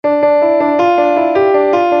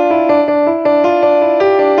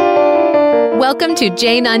Welcome to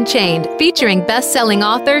Jane Unchained, featuring best-selling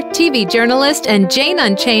author, TV journalist, and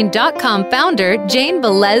JaneUnchained.com founder, Jane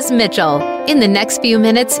Velez Mitchell. In the next few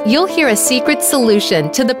minutes, you'll hear a secret solution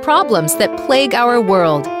to the problems that plague our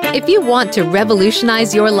world. If you want to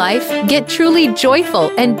revolutionize your life, get truly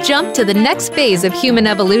joyful, and jump to the next phase of human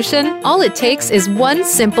evolution, all it takes is one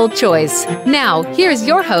simple choice. Now, here's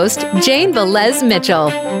your host, Jane Velez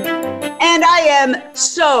Mitchell. And I am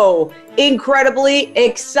so incredibly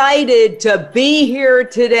excited to be here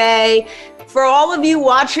today. For all of you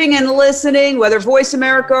watching and listening, whether Voice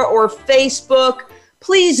America or Facebook,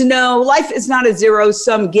 please know life is not a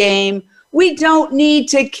zero-sum game. We don't need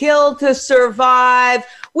to kill to survive.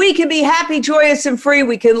 We can be happy, joyous, and free.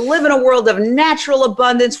 We can live in a world of natural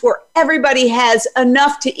abundance where everybody has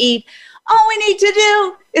enough to eat. All we need to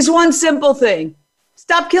do is one simple thing.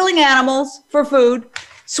 Stop killing animals for food.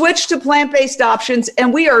 Switch to plant-based options,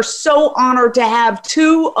 and we are so honored to have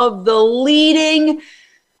two of the leading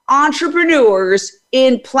entrepreneurs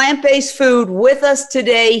in plant-based food with us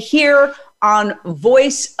today here on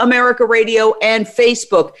Voice America Radio and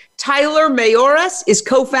Facebook. Tyler Mayoras is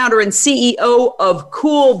co-founder and CEO of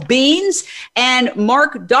Cool Beans, and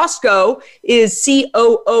Mark Dosko is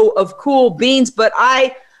COO of Cool Beans. But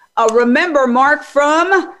I remember Mark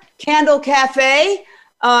from Candle Cafe,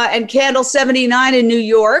 and Candle 79 in New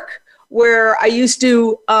York, where I used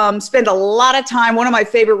to spend a lot of time. One of my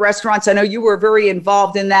favorite restaurants. I know you were very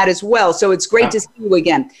involved in that as well. So it's great to see you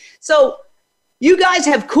again. So you guys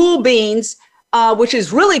have Cool Beans, which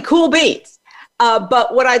is really cool beans.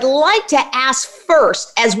 But what I'd like to ask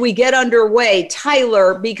first as we get underway,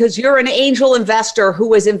 Tyler, because you're an angel investor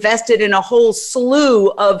who has invested in a whole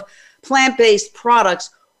slew of plant-based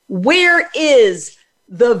products, where is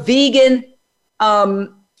the vegan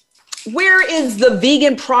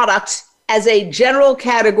product as a general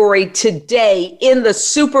category today in the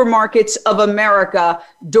supermarkets of America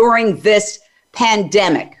during this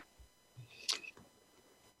pandemic?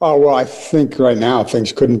 Oh, well, I think right now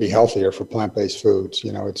things couldn't be healthier for plant-based foods.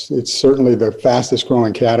 You know, it's certainly the fastest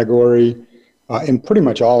growing category in pretty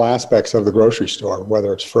much all aspects of the grocery store,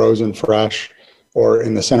 whether it's frozen, fresh, or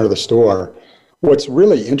in the center of the store. What's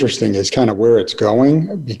really interesting is kind of where it's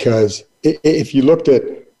going, because if you looked at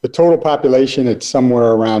the total population, it's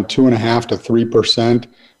somewhere around 2.5% to 3%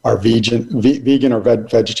 are vegan or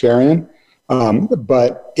vegetarian.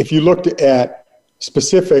 But if you looked at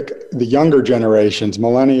the younger generations,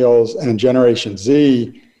 millennials and Generation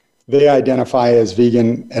Z, they identify as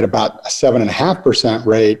vegan at about a 7.5%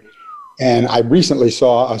 rate. And I recently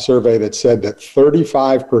saw a survey that said that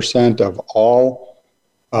 35% of all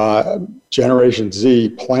Generation Z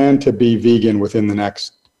plan to be vegan within the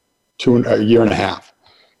next a year and a half.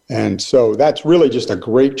 And so that's really just a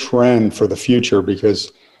great trend for the future,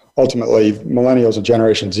 because ultimately millennials and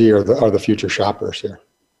Generation Z are the future shoppers here.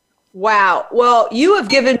 Wow. Well, you have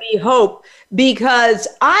given me hope, because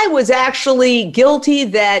I was actually guilty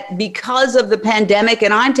that because of the pandemic,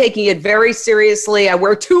 and I'm taking it very seriously. I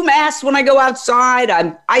wear 2 masks when I go outside.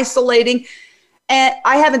 I'm isolating, and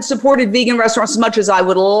I haven't supported vegan restaurants as much as I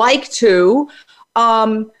would like to.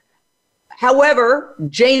 However,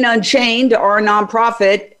 Jane Unchained, our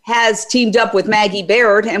nonprofit, has teamed up with Maggie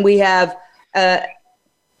Baird, and we have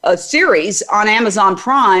a series on Amazon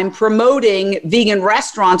Prime promoting vegan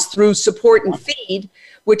restaurants through Support and Feed,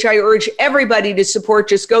 which I urge everybody to support.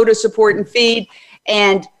 Just go to Support and Feed,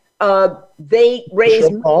 and they raise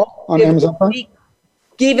money on Amazon Prime.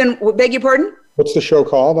 Beg your pardon? What's the show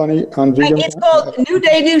called on vegan? It's called New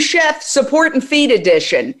Day, New Chef Support and Feed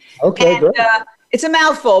Edition. Okay, great. It's a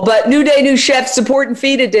mouthful, but New Day, New Chef Support and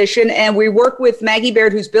Feed Edition. And we work with Maggie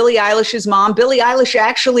Baird, who's Billie Eilish's mom. Billie Eilish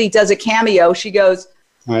actually does a cameo. She goes,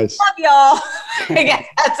 nice. Love y'all. I guess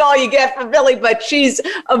that's all you get from Billie, but she's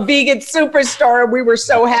a vegan superstar. We were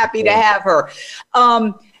so happy to have her.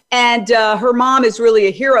 And her mom is really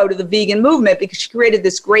a hero to the vegan movement, because she created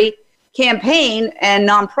this great campaign and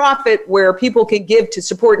nonprofit where people can give to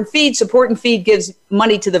Support and Feed. Support and Feed gives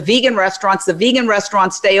money to the vegan restaurants. The vegan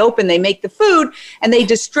restaurants stay open. They make the food and they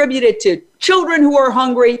distribute it to children who are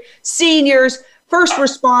hungry, seniors, first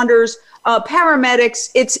responders, paramedics.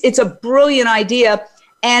 It's a brilliant idea,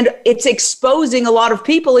 and it's exposing a lot of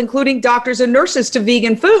people, including doctors and nurses, to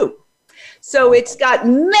vegan food. So it's got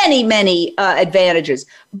many, many advantages.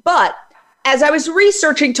 But as I was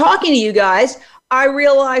researching, talking to you guys, I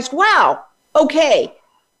realized, wow, okay,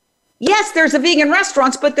 yes, there's the vegan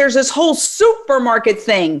restaurants, but there's this whole supermarket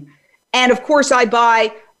thing. And of course, I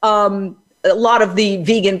buy a lot of the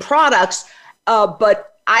vegan products,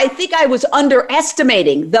 but I think I was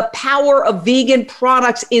underestimating the power of vegan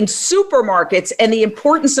products in supermarkets and the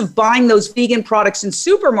importance of buying those vegan products in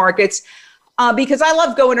supermarkets. because I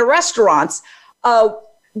love going to restaurants.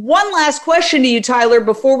 One last question to you, Tyler,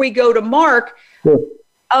 before we go to Mark. Sure.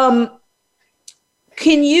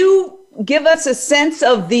 Can you give us a sense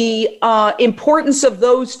of the importance of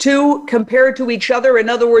those two compared to each other? In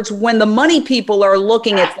other words, when the money people are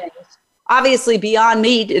looking at things, obviously Beyond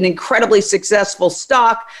Meat, an incredibly successful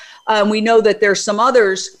stock. We know that there's some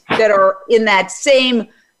others that are in that same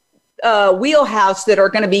wheelhouse that are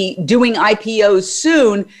going to be doing IPOs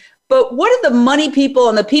soon. But what do the money people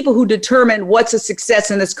and the people who determine what's a success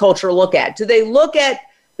in this culture look at? Do they look at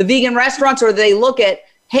the vegan restaurants, or do they look at,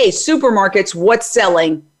 hey, supermarkets, what's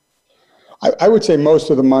selling? I would say most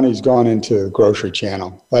of the money's gone into the grocery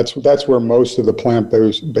channel. That's where most of the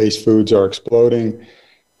plant-based foods are exploding.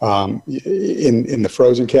 In the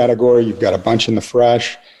frozen category, you've got a bunch in the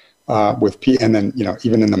fresh, and then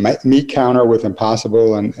even in the meat counter with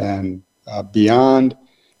Impossible and Beyond,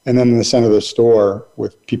 and then in the center of the store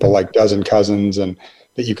with people like Dozen Cousins and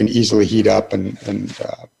that you can easily heat up and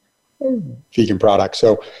vegan products.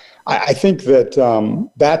 So I think that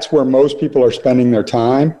that's where most people are spending their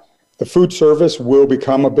time. The food service will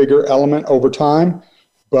become a bigger element over time,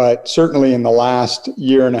 but certainly in the last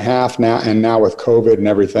year and a half now with COVID and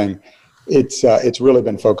everything, it's really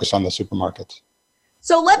been focused on the supermarkets.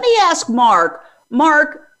 So let me ask Mark.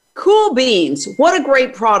 Mark, Cool Beans, what a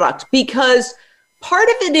great product, because part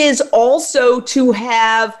of it is also to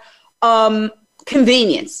have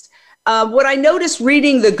convenience. What I noticed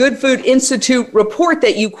reading the Good Food Institute report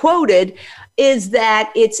that you quoted is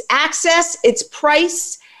that it's access, it's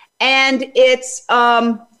price, and it's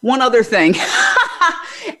one other thing.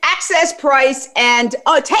 Access, price, and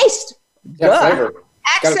taste. Yeah, flavor.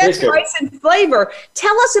 Access, price, and flavor.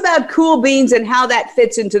 Tell us about Cool Beans and how that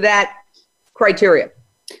fits into that criteria.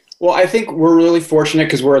 Well, I think we're really fortunate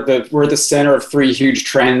because we're at the center of three huge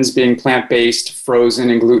trends, being plant-based,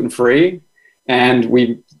 frozen, and gluten-free. And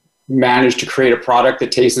we managed to create a product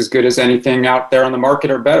that tastes as good as anything out there on the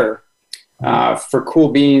market or better. For Cool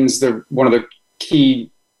Beans, one of the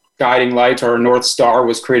key guiding lights, or North Star,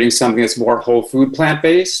 was creating something that's more whole food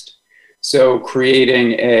plant-based. So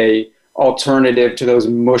creating a alternative to those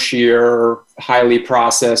mushier, highly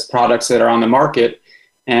processed products that are on the market,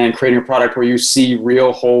 and creating a product where you see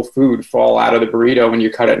real whole food fall out of the burrito when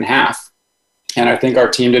you cut it in half. And I think our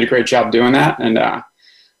team did a great job doing that. And, I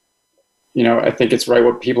think it's right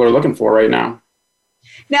what people are looking for right now.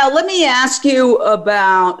 Now, let me ask you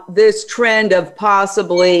about this trend of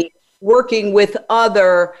possibly working with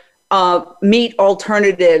other meat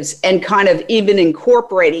alternatives and kind of even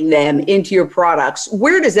incorporating them into your products.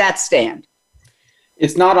 Where does that stand?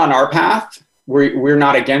 It's not on our path. We're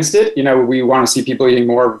not against it. We want to see people eating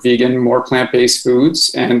more vegan, more plant-based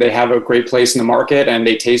foods, and they have a great place in the market and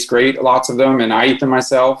they taste great, lots of them, and I eat them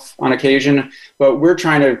myself on occasion. But we're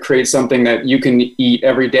trying to create something that you can eat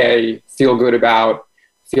every day, feel good about,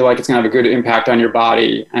 feel like it's going to have a good impact on your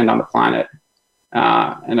body and on the planet.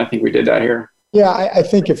 And I think we did that here. Yeah, I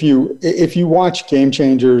think if you watch Game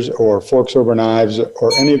Changers or Forks Over Knives or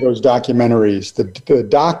any of those documentaries, the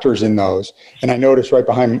doctors in those, and I noticed right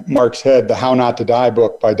behind Mark's head, the How Not to Die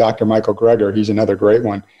book by Dr. Michael Greger, he's another great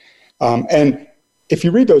one. And if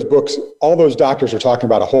you read those books, all those doctors are talking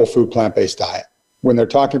about a whole food plant-based diet. When they're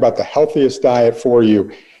talking about the healthiest diet for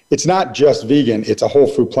you, it's not just vegan, it's a whole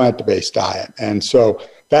food plant-based diet. And so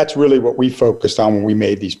that's really what we focused on when we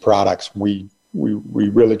made these products. We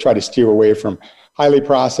really try to steer away from highly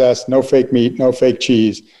processed, no fake meat, no fake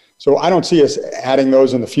cheese. So I don't see us adding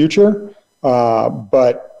those in the future,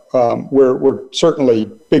 but we're certainly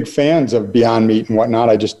big fans of Beyond Meat and whatnot.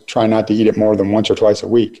 I just try not to eat it more than once or twice a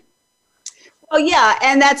week. Well, yeah,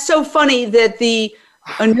 and that's so funny that the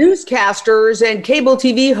newscasters and cable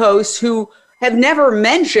TV hosts who have never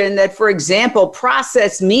mentioned that, for example,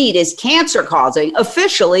 processed meat is cancer-causing,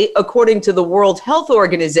 officially, according to the World Health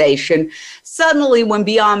Organization. Suddenly, when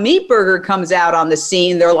Beyond Meat Burger comes out on the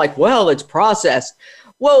scene, they're like, well, it's processed.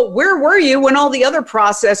 Well, where were you when all the other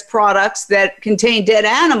processed products that contain dead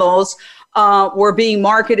animals were being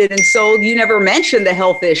marketed and sold? You never mentioned the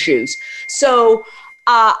health issues. So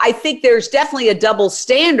I think there's definitely a double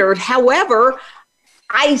standard. However,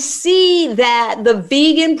 I see that the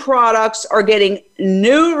vegan products are getting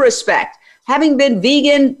new respect. Having been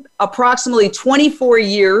vegan approximately 24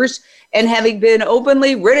 years and having been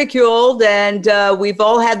openly ridiculed, and we've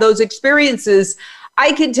all had those experiences,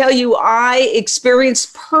 I can tell you I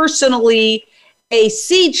experienced personally a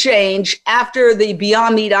sea change after the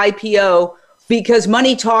Beyond Meat IPO, because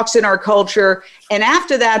money talks in our culture. And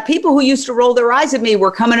after that, people who used to roll their eyes at me were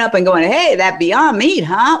coming up and going, hey, that Beyond Meat,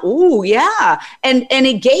 huh? Ooh, yeah. And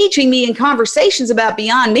engaging me in conversations about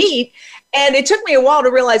Beyond Meat. And it took me a while to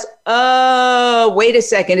realize, oh, wait a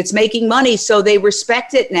second, it's making money, so they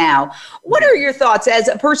respect it now. What are your thoughts as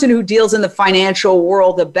a person who deals in the financial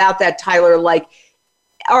world about that, Tyler? Like,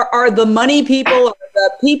 are the money people, are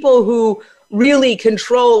the people who really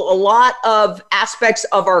control a lot of aspects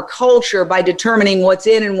of our culture by determining what's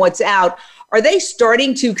in and what's out, are they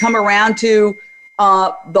starting to come around to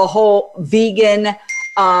the whole vegan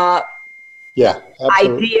idea?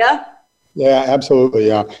 Yeah, absolutely.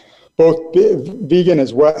 Yeah. Both vegan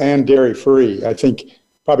as well and dairy free. I think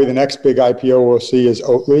probably the next big IPO we'll see is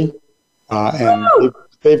Oatly, and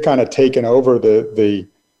they've kind of taken over the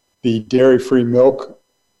dairy free milk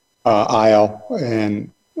aisle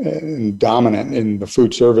and dominant in the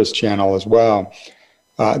food service channel as well.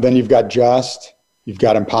 Then you've got Just, you've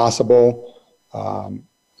got Impossible.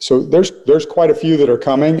 So there's quite a few that are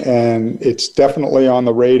coming, and it's definitely on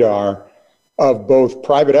the radar of both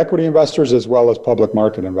private equity investors as well as public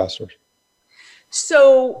market investors.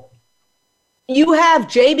 So you have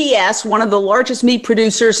JBS, one of the largest meat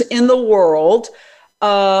producers in the world,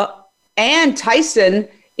 and Tyson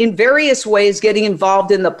in various ways getting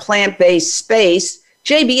involved in the plant-based space.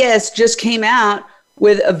 JBS just came out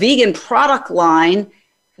with a vegan product line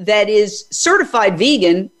that is certified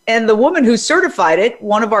vegan. And the woman who certified it,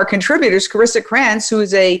 one of our contributors, Carissa Krantz, who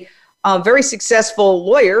is a very successful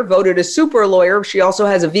lawyer, voted a super lawyer. She also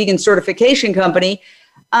has a vegan certification company.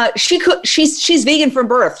 She's vegan from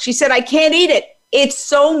birth. She said, I can't eat it. It's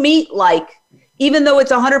so meat-like, even though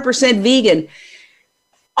it's 100% vegan.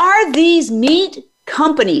 Are these meat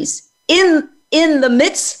companies in the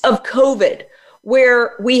midst of COVID,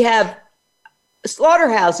 where we have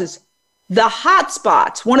slaughterhouses, the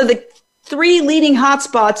hotspots, one of the 3 leading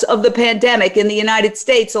hotspots of the pandemic in the United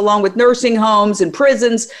States, along with nursing homes and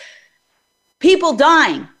prisons, people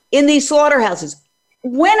dying in these slaughterhouses.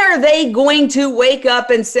 When are they going to wake up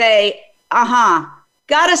and say,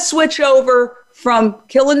 got to switch over from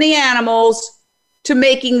killing the animals to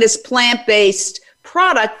making this plant-based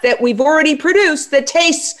product that we've already produced that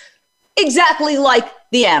tastes exactly like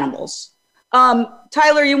the animals?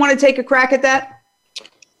 Tyler, you want to take a crack at that?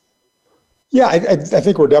 Yeah, I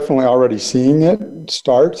think we're definitely already seeing it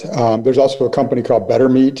start. There's also a company called Better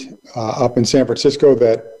Meat up in San Francisco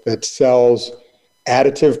that sells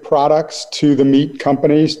additive products to the meat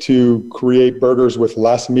companies to create burgers with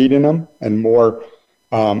less meat in them and more,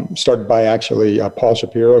 started by actually Paul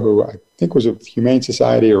Shapiro, who I think was with Humane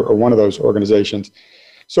Society or one of those organizations.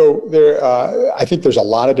 So I think there's a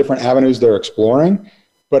lot of different avenues they're exploring,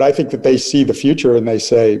 but I think that they see the future and they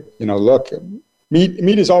say, look,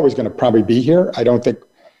 meat is always going to probably be here. I don't think,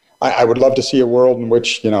 I would love to see a world in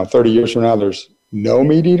which, 30 years from now, there's no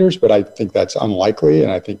meat eaters, but I think that's unlikely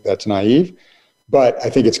and I think that's naive. But I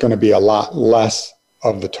think it's going to be a lot less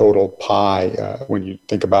of the total pie when you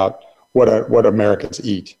think about what Americans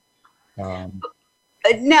eat.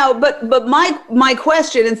 Now, but my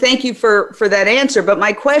question, and thank you for that answer, but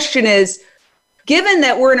my question is, given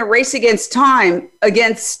that we're in a race against time,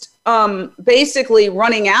 against basically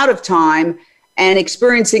running out of time and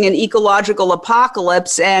experiencing an ecological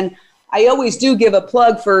apocalypse, and I always do give a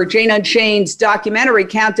plug for Jane Unchained's documentary,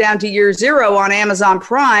 Countdown to Year Zero on Amazon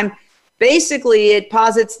Prime. Basically, it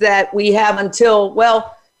posits that we have until,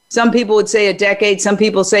 well, some people would say a decade, some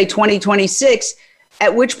people say 2026,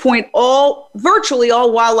 at which point virtually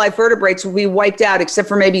all wildlife vertebrates will be wiped out, except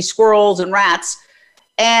for maybe squirrels and rats.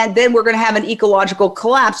 And then we're going to have an ecological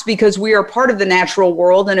collapse because we are part of the natural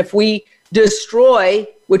world. And if we destroy,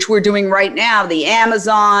 which we're doing right now, the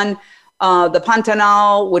Amazon, the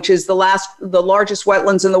Pantanal, which is the largest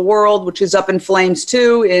wetlands in the world, which is up in flames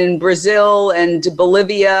too, in Brazil and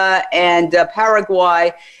Bolivia and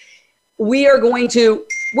Paraguay, we're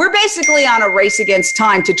basically on a race against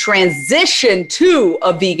time to transition to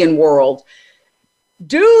a vegan world.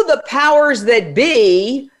 Do the powers that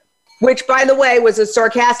be, which by the way was a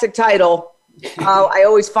sarcastic title, I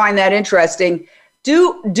always find that interesting,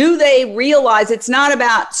 do they realize it's not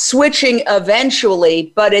about switching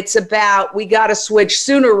eventually, but it's about we got to switch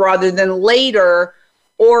sooner rather than later?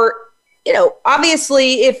 Or,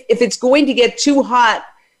 obviously if it's going to get too hot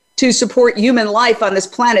to support human life on this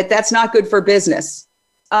planet, that's not good for business.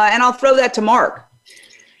 And I'll throw that to Mark.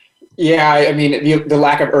 Yeah, I mean, the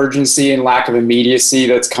lack of urgency and lack of immediacy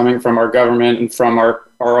that's coming from our government and from our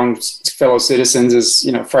own fellow citizens is,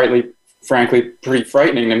 frankly, pretty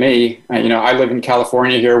frightening to me. I live in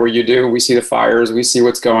California here where you do. We see the fires, we see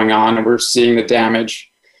what's going on, and we're seeing the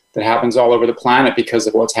damage that happens all over the planet because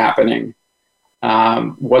of what's happening.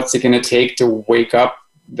 What's it going to take to wake up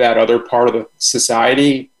that other part of the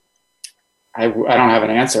society? I don't have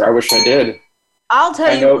an answer. I wish I did. I'll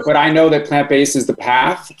tell you. But I know that plant-based is the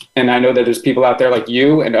path. And I know that there's people out there like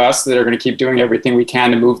you and us that are going to keep doing everything we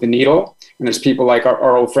can to move the needle. And there's people like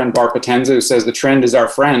our old friend Bart Potenza who says the trend is our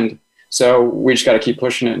friend. So we just got to keep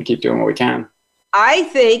pushing it and keep doing what we can. I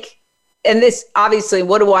think, and this obviously,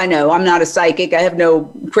 what do I know? I'm not a psychic. I have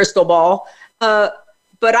no crystal ball. But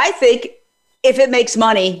I think if it makes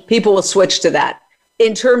money, people will switch to that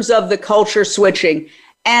in terms of the culture switching.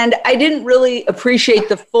 And I didn't really appreciate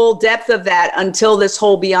the full depth of that until this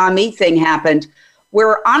whole Beyond Meat thing happened,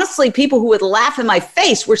 where honestly, people who would laugh in my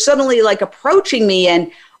face were suddenly like approaching me,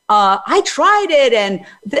 and I tried it, and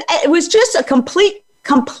it was just a complete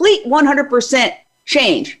 100%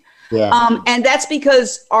 change. Yeah. And that's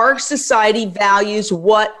because our society values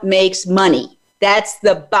what makes money. That's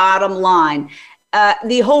the bottom line.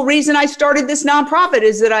 The whole reason I started this nonprofit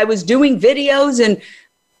is that I was doing videos and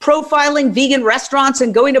profiling vegan restaurants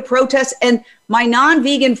and going to protests, and my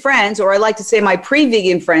non-vegan friends, or I like to say my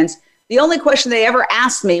pre-vegan friends, the only question they ever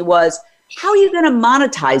asked me was, how are you going to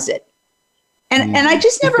monetize it? And I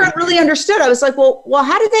just never really understood. I was like, well,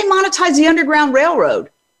 how did they monetize the Underground Railroad?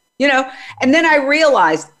 You know, and then I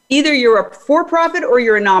realized either you're a for-profit or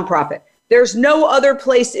you're a nonprofit. There's no other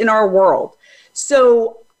place in our world.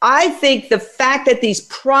 So I think the fact that these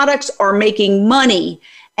products are making money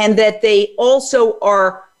and that they also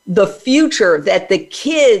are the future, that the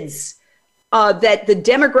kids, that the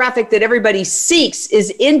demographic that everybody seeks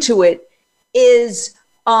is into it is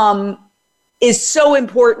so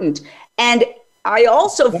important. And I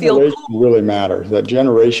also feel really matters. That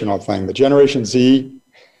generational thing, the Generation Z,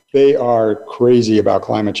 they are crazy about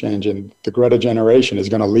climate change, and the Greta generation is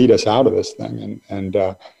going to lead us out of this thing. And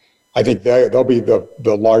I think they'll be the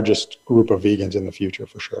largest group of vegans in the future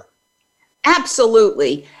for sure.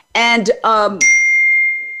 Absolutely. And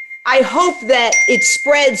I hope that it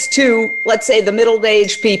spreads to, let's say, the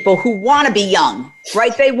middle-aged people who want to be young,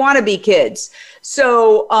 right? They want to be kids.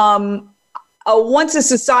 So once a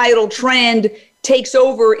societal trend takes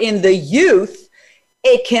over in the youth,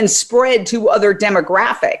 it can spread to other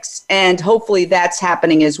demographics. And hopefully that's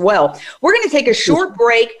happening as well. We're going to take a short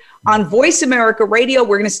break on Voice America Radio.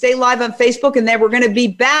 We're going to stay live on Facebook, and then we're going to be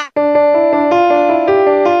back.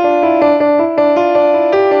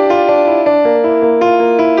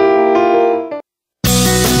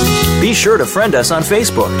 Be sure to friend us on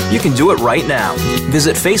Facebook. You can do it right now.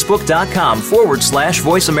 Visit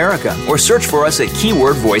facebook.com/Voice America or search for us at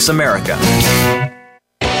keyword Voice America.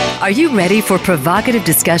 Are you ready for provocative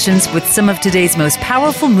discussions with some of today's most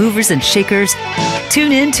powerful movers and shakers?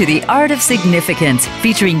 Tune in to The Art of Significance,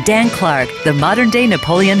 featuring Dan Clark, the modern-day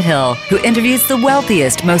Napoleon Hill, who interviews the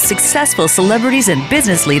wealthiest, most successful celebrities and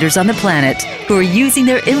business leaders on the planet who are using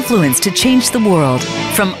their influence to change the world.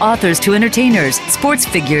 From authors to entertainers, sports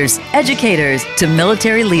figures, educators to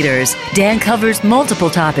military leaders, Dan covers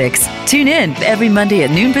multiple topics. Tune in every Monday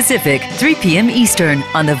at noon Pacific, 3 p.m. Eastern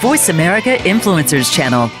on the Voice America Influencers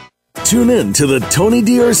channel. Tune in to the Tony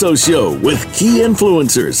D'Urso Show with key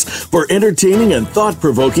influencers for entertaining and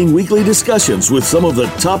thought-provoking weekly discussions with some of the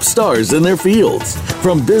top stars in their fields.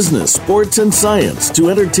 From business, sports, and science to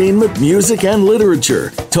entertainment, music, and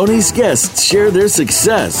literature, Tony's guests share their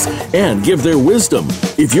success and give their wisdom.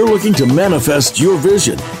 If you're looking to manifest your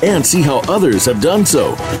vision and see how others have done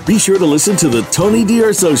so, be sure to listen to the Tony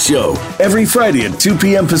D'Urso Show every Friday at 2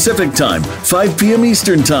 p.m. Pacific Time, 5 p.m.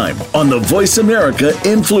 Eastern Time on the Voice America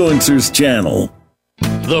Influencers channel.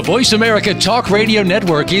 The Voice America Talk Radio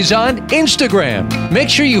Network is on Instagram. Make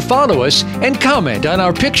sure you follow us and comment on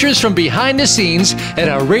our pictures from behind the scenes at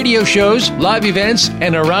our radio shows, live events,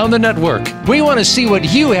 and around the network. We want to see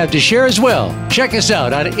what you have to share as well. Check us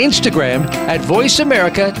out on Instagram at Voice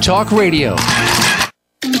America Talk Radio.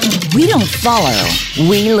 We don't follow,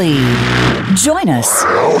 we lead. Join us,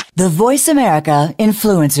 the Voice America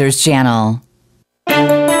Influencers channel.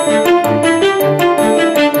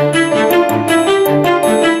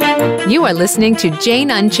 You are listening to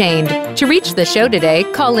Jane Unchained. To reach the show today,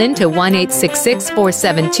 call in to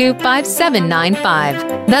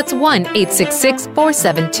 1-866-472-5795. That's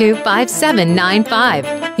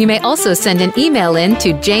 1-866-472-5795. You may also send an email in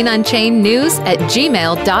to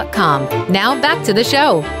janeunchainednews@gmail.com. Now back to the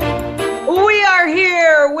show. We are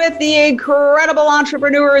here with the incredible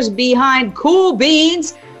entrepreneurs behind Cool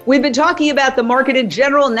Beans. We've been talking about the market in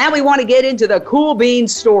general. Now we want to get into the Cool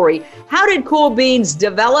Beans story. How did Cool Beans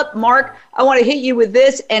develop? Mark, I want to hit you with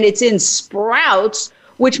this, and it's in Sprouts,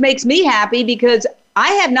 which makes me happy because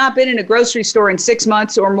I have not been in a grocery store in 6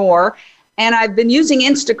 months or more, and I've been using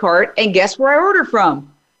Instacart, and guess where I order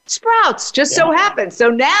from? Sprouts, just so happens. So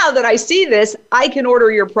now that I see this, I can order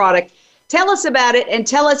your product. Tell us about it, and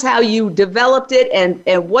tell us how you developed it and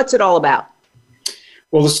what's it all about.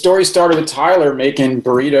 Well, the story started with Tyler making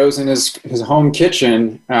burritos in his home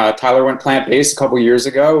kitchen. Tyler went plant-based a couple years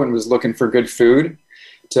ago and was looking for good food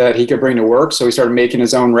that he could bring to work. So he started making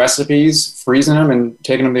his own recipes, freezing them, and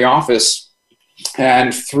taking them to the office.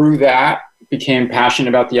 And through that, became passionate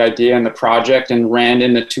about the idea and the project, and ran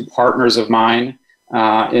into two partners of mine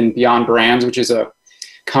in Beyond Brands, which is a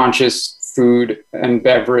conscious food and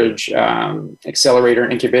beverage accelerator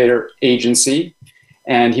and incubator agency.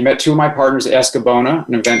 And he met two of my partners at Escabona,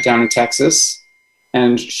 an event down in Texas,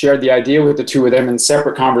 and shared the idea with the two of them in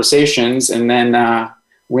separate conversations. And then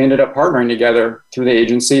we ended up partnering together through the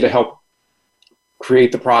agency to help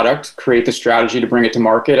create the product, create the strategy to bring it to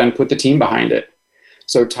market, and put the team behind it.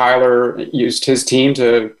 So Tyler used his team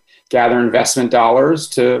to gather investment dollars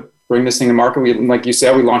to bring this thing to market. Like you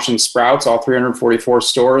said, we launched in Sprouts, all 344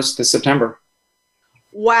 stores this September.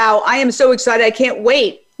 Wow, I am so excited. I can't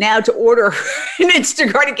wait now to order an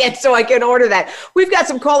Instacart again so I can order that. We've got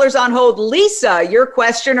some callers on hold. Lisa, your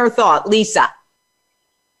question or thought? Lisa.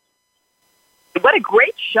 What a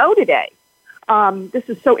great show today. This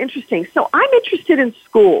is so interesting. So I'm interested in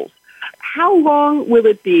schools. How long will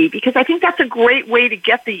it be? Because I think that's a great way to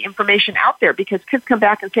get the information out there, because kids come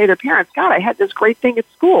back and say to their parents, God, I had this great thing at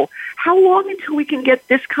school. How long until we can get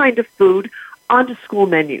this kind of food onto school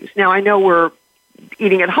menus? Now, I know we're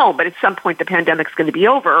eating at home, but at some point the pandemic's going to be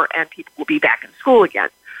over and people will be back in school again.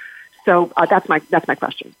 So that's my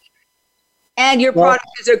question. And your product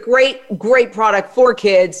is a great product for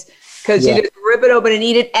kids, because you just rip it open and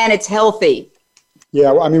eat it, and it's healthy.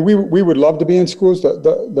 Yeah, I mean, we would love to be in schools.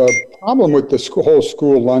 The problem with the whole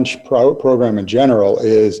school lunch program in general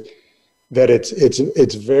is that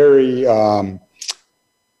it's very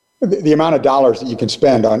the amount of dollars that you can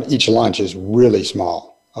spend on each lunch is really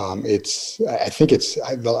small. I think it's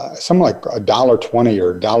something like $1.20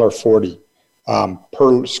 or $1.40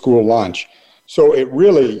 per school lunch. So it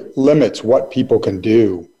really limits what people can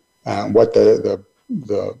do, what the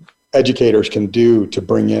educators can do to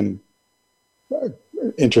bring in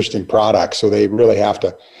interesting products. So they really have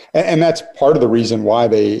to, and that's part of the reason why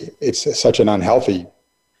it's such an unhealthy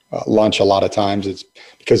lunch a lot of times. It's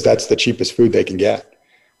because that's the cheapest food they can get.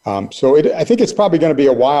 So I think it's probably going to be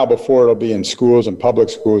a while before it'll be in schools and public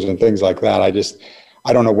schools and things like that.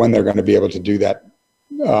 I don't know when they're going to be able to do that.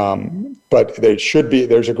 But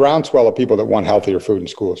there's a groundswell of people that want healthier food in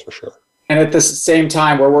schools for sure. And at the same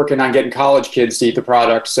time, we're working on getting college kids to eat the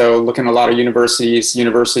product. So looking at a lot of universities,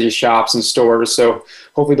 university shops and stores. So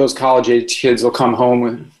hopefully those college age kids will come home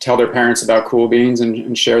and tell their parents about Cool Beans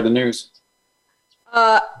and share the news.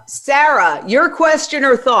 Sarah, your question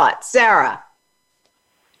or thought? Sarah.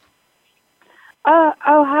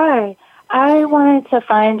 Hi. I wanted to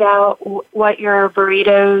find out what your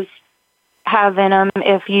burritos have in them,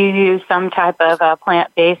 if you use some type of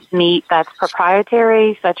plant-based meat that's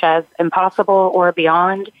proprietary, such as Impossible or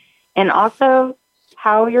Beyond, and also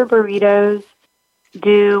how your burritos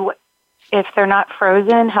do if they're not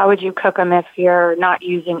frozen. How would you cook them if you're not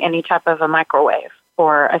using any type of a microwave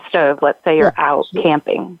or a stove? Let's say you're out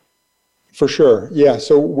camping. For sure, yeah.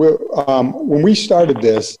 So when we started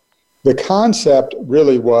this, the concept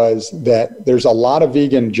really was that there's a lot of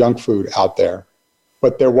vegan junk food out there,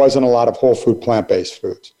 but there wasn't a lot of whole food plant-based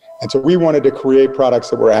foods. And so we wanted to create products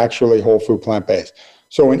that were actually whole food plant-based.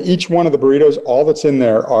 So in each one of the burritos, all that's in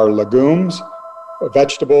there are legumes,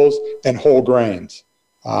 vegetables, and whole grains.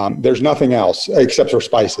 There's nothing else except for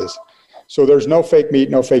spices. So there's no fake meat,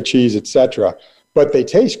 no fake cheese, etc. But they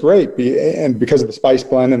taste great and because of the spice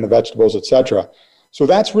blend and the vegetables, etc. So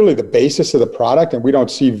that's really the basis of the product, and we don't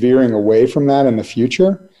see veering away from that in the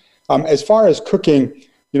future. As far as cooking,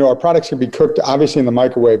 our products can be cooked obviously in the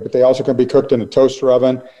microwave, but they also can be cooked in a toaster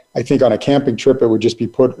oven. I think on a camping trip, it would just be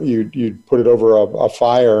you'd put it over a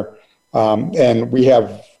fire. And we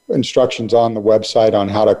have instructions on the website on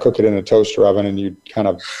how to cook it in a toaster oven, and you kind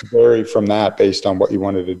of vary from that based on what you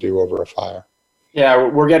wanted to do over a fire. Yeah,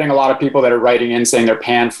 we're getting a lot of people that are writing in saying they're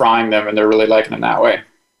pan frying them and they're really liking them that way.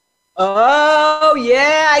 Oh,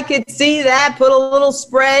 yeah, I could see that. Put a little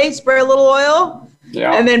spray a little oil,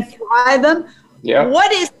 and then fry them. Yeah.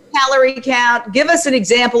 What is the calorie count? Give us an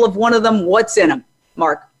example of one of them. What's in them,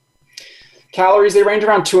 Mark? Calories, they range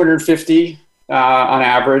around 250 on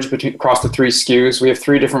average across the 3 SKUs. We have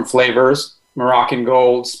 3 different flavors: Moroccan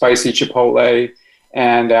Gold, Spicy Chipotle,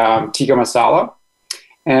 and Tikka Masala.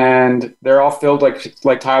 And they're all filled,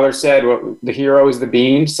 like Tyler said, the hero is the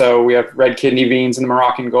bean. So we have red kidney beans in the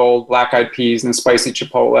Moroccan Gold, black-eyed peas in the Spicy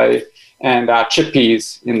Chipotle, and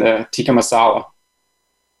chickpeas in the Tikka Masala.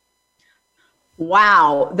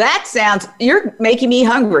 Wow, you're making me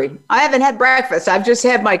hungry. I haven't had breakfast. I've just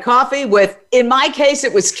had my coffee with, in my case,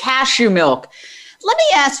 it was cashew milk. let me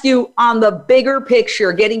ask you on the bigger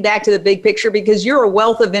picture, getting back to the big picture, because you're a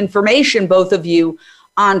wealth of information, both of you,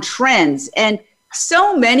 on trends. And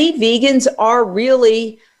so many vegans are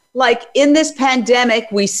really, like, in this pandemic,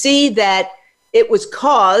 we see that it was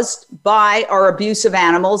caused by our abuse of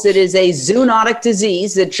animals. It is a zoonotic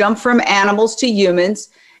disease that jumped from animals to humans.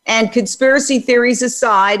 And conspiracy theories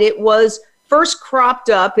aside, it was first cropped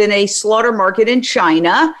up in a slaughter market in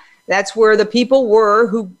China. That's where the people were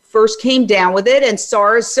who first came down with it. And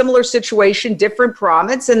SARS, similar situation, different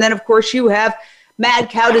province. And then, of course, you have mad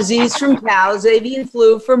cow disease from cows, avian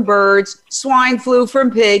flu from birds, swine flu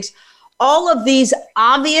from pigs. All of these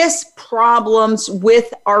obvious problems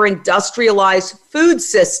with our industrialized food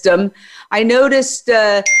system. I noticed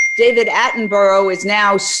David Attenborough is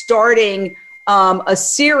now starting a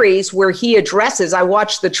series where he addresses, I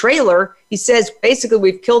watched the trailer, he says basically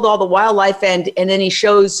we've killed all the wildlife, and then he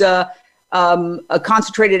shows a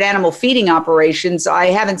concentrated animal feeding operations. I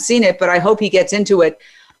haven't seen it, but I hope he gets into it.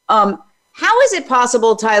 How is it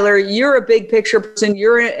possible, Tyler, you're a big picture person,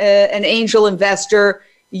 you're an angel investor,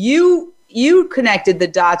 you connected the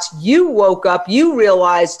dots, you woke up, you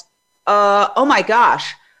realized, oh my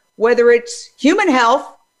gosh, whether it's human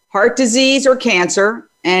health, heart disease, or cancer,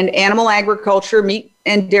 and animal agriculture, meat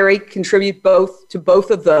and dairy contribute both to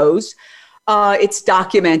both of those. It's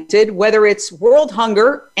documented. Whether it's world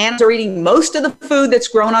hunger, animals are eating most of the food that's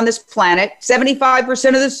grown on this planet. 75%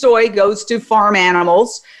 of the soy goes to farm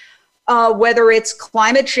animals. Whether it's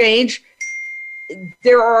climate change,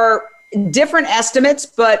 there are different estimates,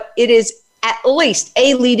 but it is at least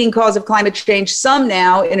a leading cause of climate change. Some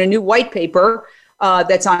now, in a new white paper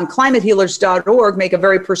that's on climatehealers.org, make a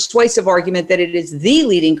very persuasive argument that it is the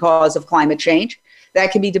leading cause of climate change.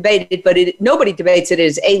 That can be debated, but nobody debates it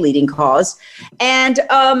as a leading cause. And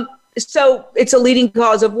so it's a leading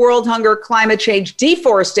cause of world hunger, climate change,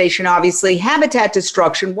 deforestation, obviously, habitat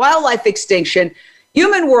destruction, wildlife extinction,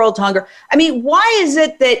 human world hunger. I mean, why is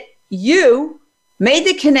it that you made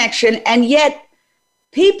the connection, and yet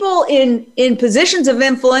people in positions of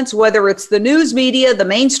influence, whether it's the news media, the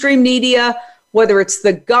mainstream media, whether it's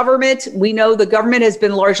the government, we know the government has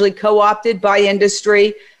been largely co-opted by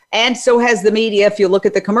industry, and so has the media. If you look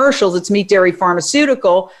at the commercials, it's meat, dairy,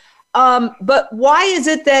 pharmaceutical. But why is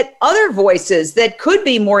it that other voices that could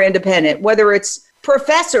be more independent, whether it's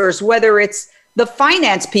professors, whether it's the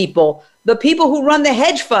finance people, the people who run the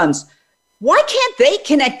hedge funds, why can't they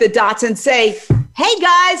connect the dots and say, hey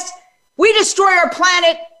guys, we destroy our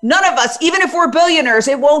planet, none of us, even if we're billionaires,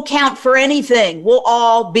 it won't count for anything. We'll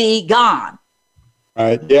all be gone.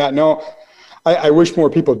 Right. Yeah, no, I wish more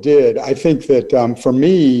people did. I think that for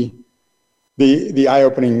me, the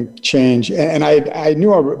eye-opening change, and I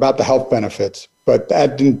knew about the health benefits, but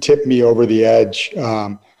that didn't tip me over the edge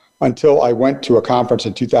until I went to a conference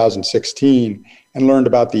in 2016 and learned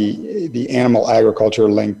about the animal agriculture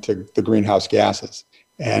linked to the greenhouse gases.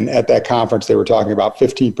 And at that conference, they were talking about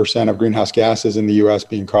 15% of greenhouse gases in the U.S.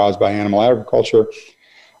 being caused by animal agriculture.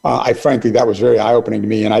 Frankly, that was very eye-opening to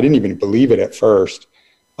me, and I didn't even believe it at first.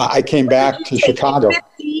 I came back to Chicago.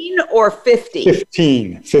 15 or 50?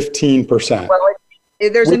 15%. Well,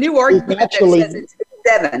 there's a new argument that says it's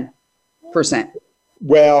 7%.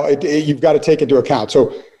 Well, you've got to take into account.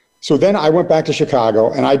 So then I went back to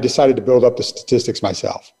Chicago, and I decided to build up the statistics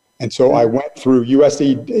myself. And so I went through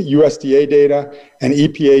USDA data and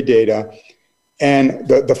EPA data. And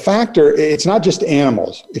the factor, it's not just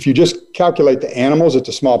animals. If you just calculate the animals, it's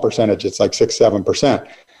a small percentage. It's like 6-7%.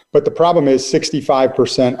 But the problem is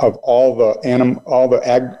 65% of all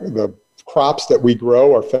the crops that we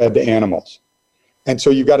grow are fed to animals. And so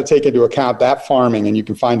you've got to take into account that farming, and you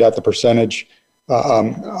can find out the percentage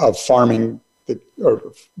of farming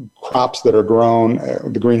or crops that are grown,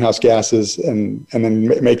 the greenhouse gases, and then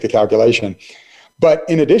make the calculation. But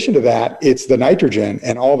in addition to that, it's the nitrogen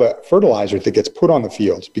and all the fertilizer that gets put on the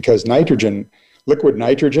fields, because nitrogen, liquid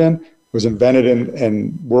nitrogen, was invented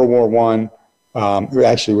in World War I. It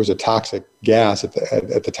actually was a toxic gas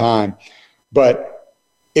at the time, but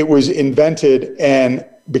it was invented and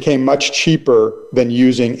became much cheaper than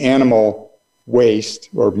using animal waste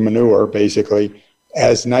or manure, basically,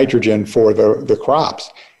 as nitrogen for the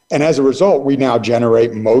crops. And as a result, we now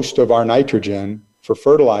generate most of our nitrogen for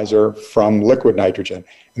fertilizer from liquid nitrogen.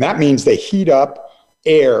 And that means they heat up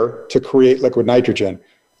air to create liquid nitrogen,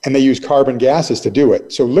 and they use carbon gases to do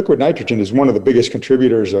it. So liquid nitrogen is one of the biggest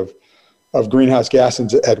contributors of greenhouse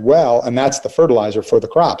gases as well, and that's the fertilizer for the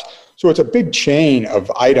crops. So it's a big chain of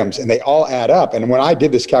items, and they all add up. And when I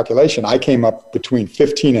did this calculation, I came up between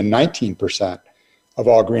 15 and 19% of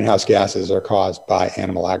all greenhouse gases are caused by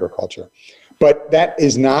animal agriculture. But that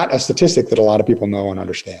is not a statistic that a lot of people know and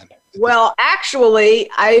understand. Well, actually,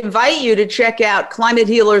 I invite you to check out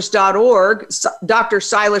climatehealers.org. Dr.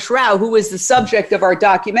 Silas Rao, who is the subject of our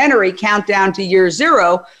documentary, Countdown to Year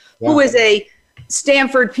Zero, who is a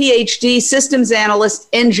Stanford PhD systems analyst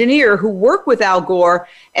engineer who worked with Al Gore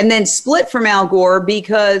and then split from Al Gore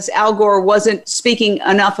because Al Gore wasn't speaking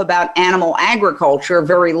enough about animal agriculture,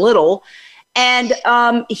 very little. And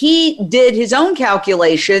he did his own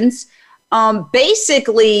calculations,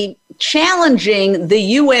 basically challenging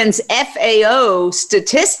the UN's FAO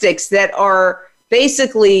statistics that are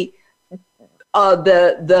basically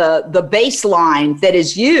the baseline that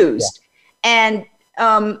is used, and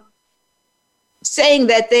saying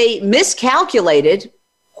that they miscalculated,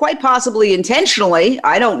 quite possibly intentionally,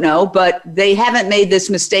 I don't know, but they haven't made this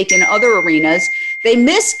mistake in other arenas. They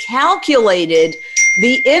miscalculated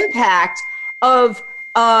the impact of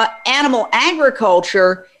animal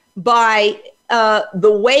agriculture by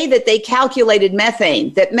the way that they calculated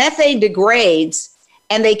methane, that methane degrades,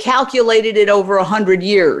 and they calculated it over 100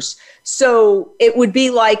 years. So it would be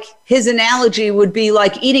like, his analogy would be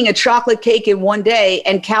like eating a chocolate cake in one day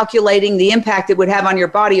and calculating the impact it would have on your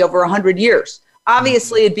body over 100 years.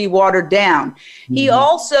 Obviously, it'd be watered down. He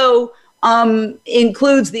also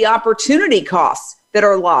includes the opportunity costs that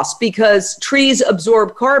are lost because trees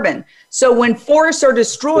absorb carbon. So when forests are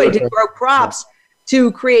destroyed to grow crops,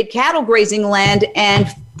 to create cattle grazing land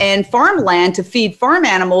and farmland to feed farm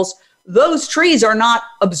animals, those trees are not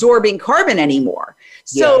absorbing carbon anymore.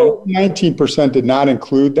 So 19% did not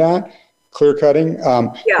include that clear cutting.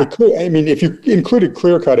 It could, I mean, if you included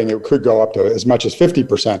clear cutting, it could go up to as much as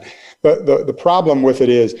 50%. But the problem with it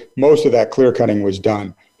is most of that clear cutting was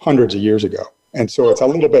done hundreds of years ago. And so it's a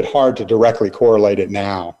little bit hard to directly correlate it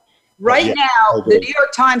now. Right now, the New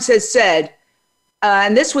York Times has said,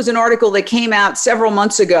 and this was an article that came out several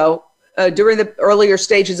months ago during the earlier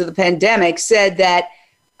stages of the pandemic, said that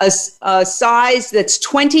a size that's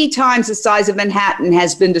 20 times the size of Manhattan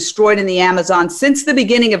has been destroyed in the Amazon since the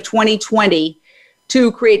beginning of 2020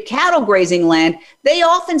 to create cattle grazing land. They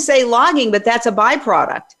often say logging, but that's a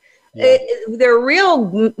byproduct. Their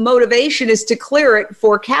real motivation is to clear it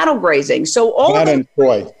for cattle grazing. So all that of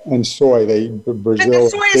soy, Brazil. And the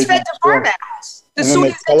soy is fed to farm animals. And then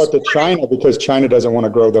they sell it to China because China doesn't want to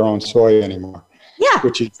grow their own soy anymore. Yeah,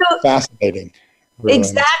 which is fascinating. Really.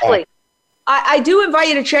 Exactly. I do invite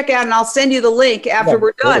you to check out, and I'll send you the link after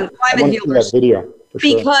we're done. Climate Healers, video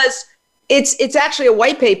because it's actually a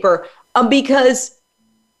white paper. Because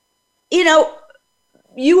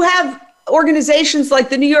you have organizations like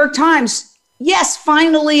the New York Times, yes,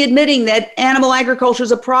 finally admitting that animal agriculture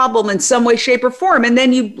is a problem in some way, shape, or form, and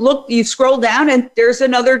then you scroll down, and there's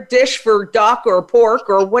another dish for duck or pork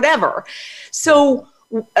or whatever. So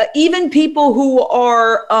even people who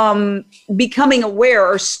are becoming aware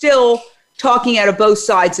are still talking out of both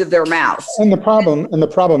sides of their mouths. And the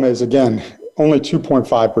problem is, again, only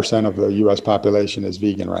 2.5% of the U.S. population is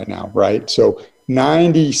vegan right now, right? So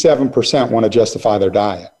 97% want to justify their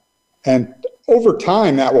diet. And over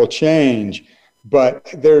time, that will change.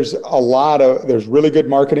 But there's really good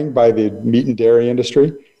marketing by the meat and dairy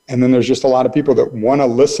industry. And then there's just a lot of people that want to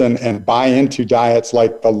listen and buy into diets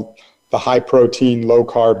like the high protein, low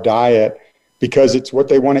carb diet, because it's what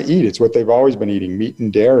they want to eat. It's what they've always been eating, meat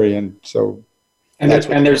and dairy. And so,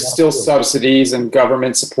 there's still subsidies and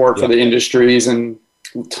government support for the industries and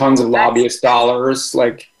tons of lobbyist dollars.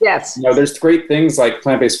 There's great things like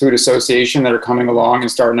Plant-Based Food Association that are coming along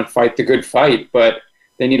and starting to fight the good fight, but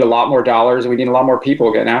they need a lot more dollars and we need a lot more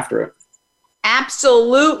people getting after it.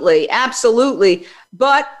 Absolutely. Absolutely.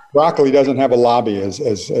 But broccoli doesn't have a lobby, as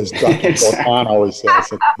Dr. Corpan always says.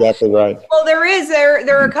 That's exactly right. Well, there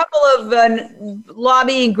are a couple of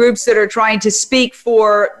lobbying groups that are trying to speak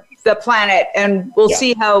for the planet, and we'll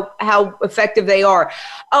see how effective they are.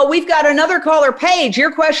 We've got another caller, Paige.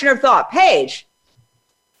 Your question or thought, Paige?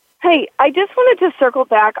 Hey, I just wanted to circle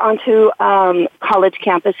back onto college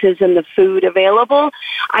campuses and the food available.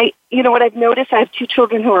 What I've noticed, I have two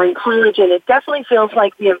children who are in college, and it definitely feels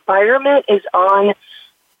like the environment is on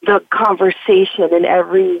the conversation in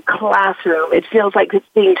every classroom. It feels like it's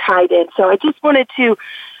being tied in. So I just wanted to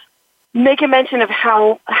make a mention of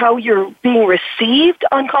how you're being received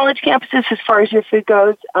on college campuses as far as your food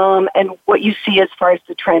goes, and what you see as far as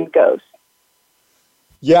the trend goes.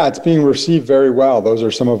 Yeah, it's being received very well. Those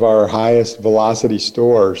are some of our highest velocity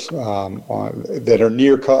stores that are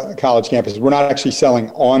near college campuses. We're not actually selling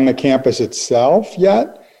on the campus itself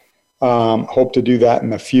yet. Hope to do that in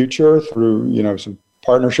the future through some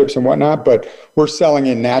partnerships and whatnot. But we're selling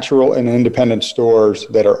in natural and independent stores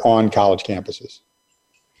that are on college campuses.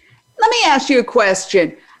 Let me ask you a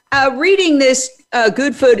question. Reading this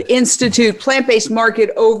Good Food Institute plant-based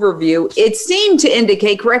market overview, it seemed to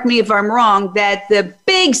indicate, correct me if I'm wrong, that the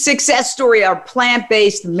big success story are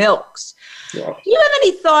plant-based milks. Yeah. Do you have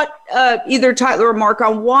any thought, either Tyler or Mark,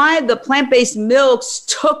 on why the plant-based milks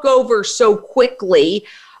took over so quickly?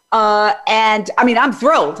 And I mean, I'm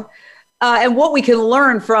thrilled. And what we can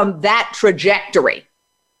learn from that trajectory.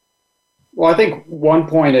 Well, I think one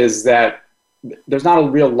point is that there's not a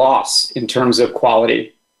real loss in terms of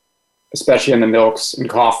quality, especially in the milks and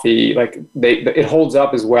coffee. Like it holds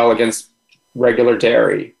up as well against regular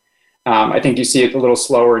dairy. I think you see it a little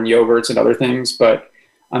slower in yogurts and other things, but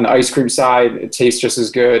on the ice cream side, it tastes just as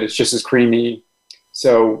good. It's just as creamy.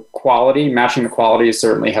 So matching the quality has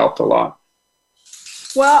certainly helped a lot.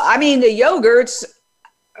 Well, I mean, the yogurts,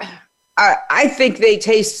 I think they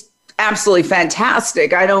taste absolutely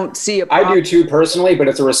fantastic. I don't see a problem. I do too, personally, but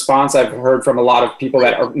it's a response I've heard from a lot of people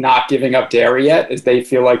that are not giving up dairy yet, is they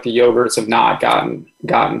feel like the yogurts have not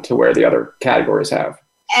gotten to where the other categories have.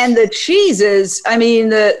 And the cheeses, I mean,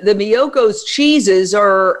 the Miyoko's cheeses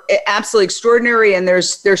are absolutely extraordinary, and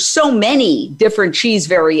there's so many different cheese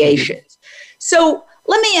variations. Mm-hmm. So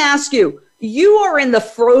let me ask you, you are in the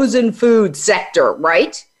frozen food sector,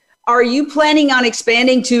 right? Are you planning on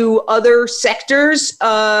expanding to other sectors?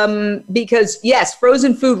 Because yes,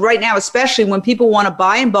 frozen food right now, especially when people want to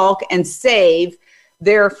buy in bulk and save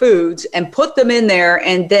their foods and put them in there,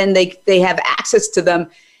 and then they have access to them.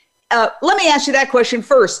 Let me ask you that question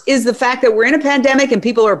first. Is the fact that we're in a pandemic and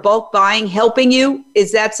people are bulk buying helping you?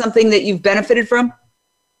 Is that something that you've benefited from?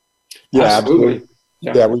 Yeah, absolutely.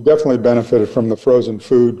 Yeah, we definitely benefited from the frozen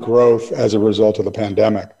food growth as a result of the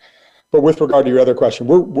pandemic. But with regard to your other question,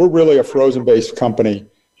 we're really a frozen-based company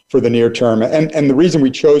for the near term. And the reason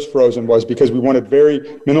we chose frozen was because we wanted very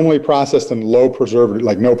minimally processed and low preservative,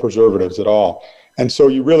 like no preservatives at all. And so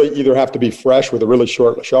you really either have to be fresh with a really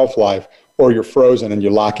short shelf life, or you're frozen and you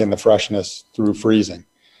lock in the freshness through freezing.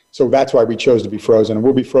 So that's why we chose to be frozen. And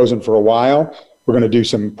we'll be frozen for a while. We're going to do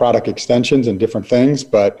some product extensions and different things,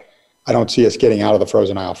 but I don't see us getting out of the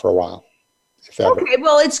frozen aisle for a while. Okay,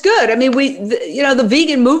 well, it's good. I mean, the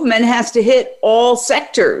vegan movement has to hit all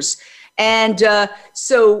sectors. And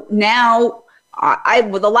so now,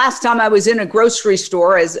 the last time I was in a grocery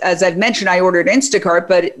store, as I've mentioned, I ordered Instacart,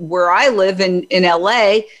 but where I live in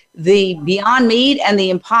LA, the Beyond Meat and the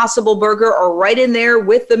Impossible Burger are right in there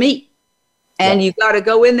with the meat. And you got to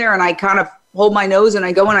go in there, and I kind of hold my nose and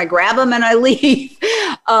I go and I grab them and I leave.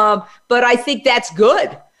 But I think that's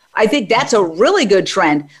good. I think that's a really good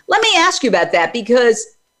trend. Let me ask you about that,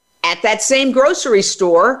 because at that same grocery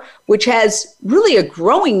store, which has really a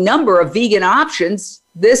growing number of vegan options,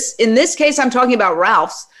 in this case, I'm talking about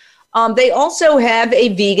Ralph's, they also have a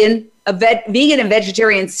vegan and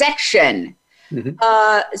vegetarian section.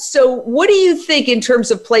 Mm-hmm. So what do you think in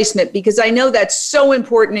terms of placement? Because I know that's so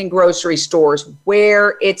important in grocery stores,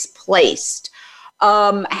 where it's placed.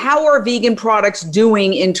 How are vegan products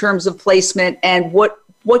doing in terms of placement, and what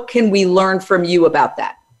can we learn from you about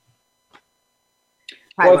that?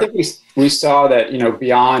 Well, I think we saw that,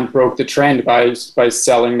 Beyond broke the trend by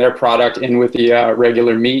selling their product in with the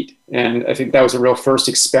regular meat. And I think that was a real first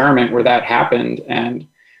experiment where that happened. And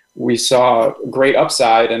we saw great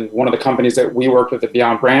upside. And one of the companies that we worked with at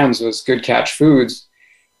Beyond Brands was Good Catch Foods.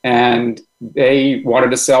 And they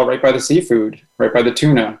wanted to sell right by the seafood, right by the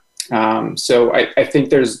tuna. So I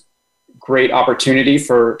think there's great opportunity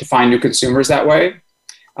to find new consumers that way.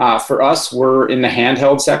 For us, we're in the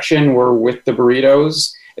handheld section. We're with the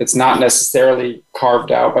burritos. It's not necessarily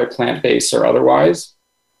carved out by plant-based or otherwise,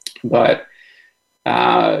 but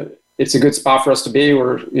it's a good spot for us to be.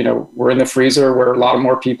 We're in the freezer where a lot of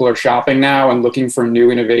more people are shopping now and looking for new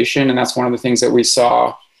innovation. And that's one of the things that we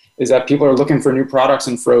saw, is that people are looking for new products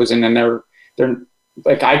in frozen, and they're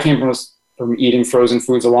like, I came from eating frozen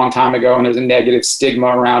foods a long time ago, and there's a negative stigma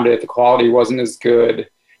around it. The quality wasn't as good.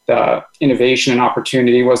 The innovation and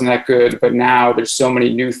opportunity wasn't that good, but now there's so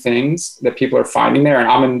many new things that people are finding there.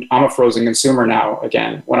 And I'm a frozen consumer now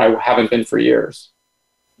again, when I haven't been for years.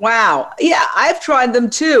 Wow. Yeah, I've tried them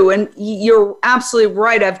too. And you're absolutely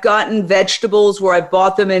right. I've gotten vegetables where I've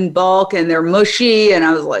bought them in bulk and they're mushy, and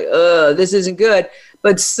I was like, this isn't good.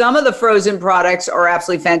 But some of the frozen products are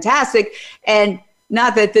absolutely fantastic. And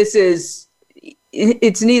not that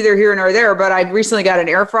it's neither here nor there, but I recently got an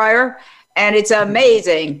air fryer. And it's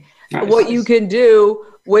amazing what you can do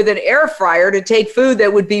with an air fryer to take food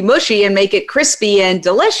that would be mushy and make it crispy and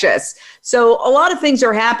delicious. So a lot of things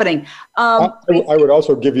are happening. I would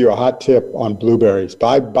also give you a hot tip on blueberries.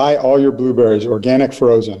 Buy all your blueberries organic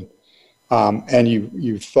frozen, and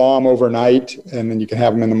you thaw them overnight, and then you can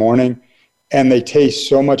have them in the morning. And they taste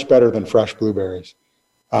so much better than fresh blueberries.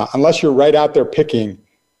 unless you're right out there picking,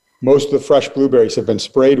 most of the fresh blueberries have been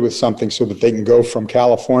sprayed with something so that they can go from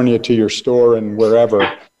California to your store and wherever,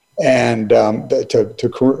 and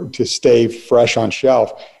to stay fresh on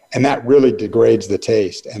shelf. And that really degrades the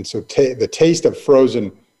taste. And so the taste of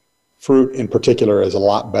frozen fruit in particular is a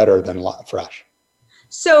lot better than fresh.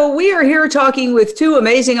 So we are here talking with two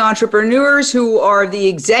amazing entrepreneurs who are the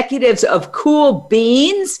executives of Cool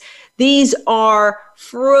Beans. These are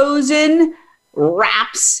frozen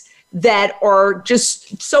wraps that are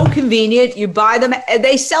just so convenient. You buy them.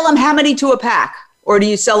 They sell them how many to a pack? Or do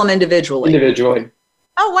you sell them individually? Individually.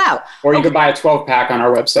 Oh, wow. Or you can buy a 12-pack on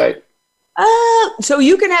our website. So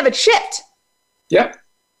you can have it shipped? Yep.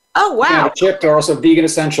 Oh, wow. Have it shipped, or also Vegan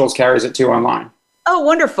Essentials carries it too online. Oh,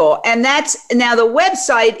 wonderful. And now the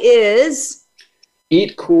website is?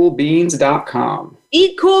 eatcoolbeans.com.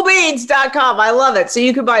 eatcoolbeans.com. I love it. So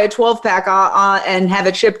you could buy a 12-pack and have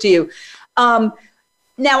it shipped to you.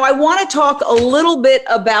 Now, I want to talk a little bit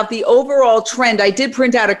about the overall trend. I did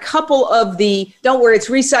print out a couple of don't worry, it's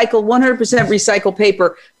recycled, 100% recycled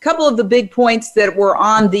paper. A couple of the big points that were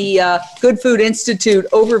on the Good Food Institute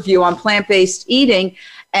overview on plant-based eating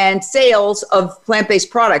and sales of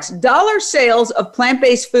plant-based products. Dollar sales of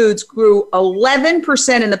plant-based foods grew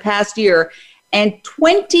 11% in the past year and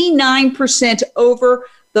 29% over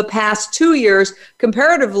the past 2 years.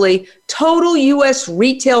 Comparatively, total U.S.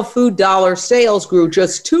 retail food dollar sales grew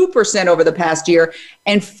just 2% over the past year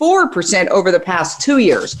and 4% over the past 2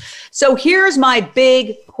 years. So here's my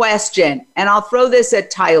big question, and I'll throw this at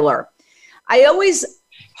Tyler. I always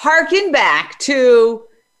hearken back to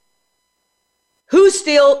who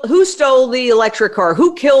stole the electric car,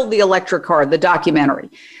 who killed the electric car, the documentary.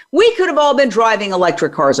 We could have all been driving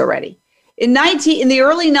electric cars already. In the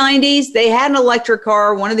early 90s, they had an electric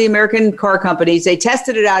car, one of the American car companies. They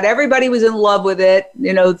tested it out. Everybody was in love with it.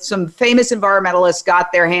 You know, some famous environmentalists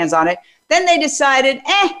got their hands on it. Then they decided,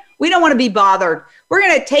 we don't want to be bothered. We're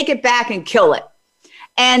going to take it back and kill it.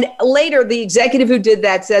 And later, the executive who did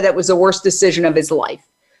that said that was the worst decision of his life.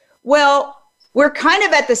 Well, we're kind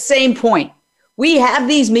of at the same point. We have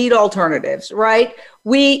these meat alternatives, right?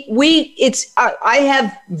 I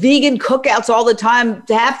have vegan cookouts all the time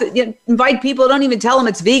to have to invite people. Don't even tell them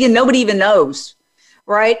it's vegan. Nobody even knows,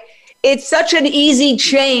 right? It's such an easy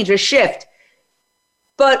change, a shift.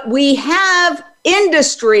 But we have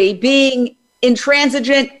industry being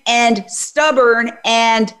intransigent and stubborn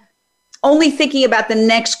and only thinking about the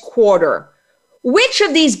next quarter. Which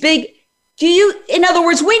of these in other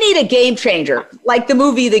words, we need a game changer, like the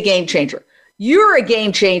movie The Game Changer. You're a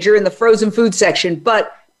game changer in the frozen food section,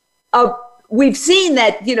 but we've seen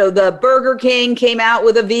that, the Burger King came out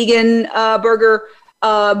with a vegan burger.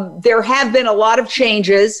 There have been a lot of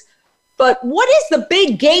changes, but what is the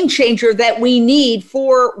big game changer that we need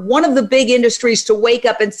for one of the big industries to wake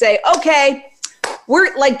up and say, okay,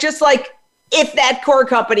 we're just like if that car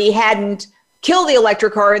company hadn't killed the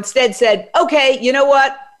electric car, instead said, okay, you know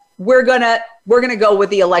what? We're gonna go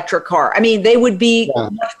with the electric car. I mean, they would be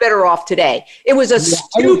much better off today. It was a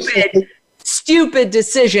stupid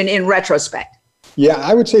decision in retrospect. Yeah,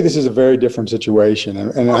 I would say this is a very different situation.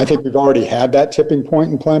 And I think we've already had that tipping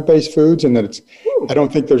point in plant-based foods, and that I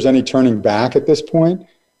don't think there's any turning back at this point.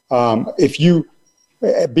 If you,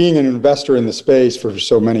 being an investor in the space for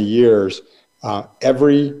so many years,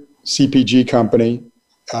 every CPG company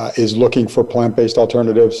is looking for plant-based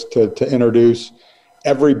alternatives to introduce.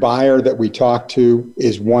 Every buyer that we talk to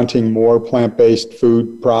is wanting more plant-based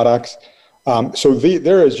food products. So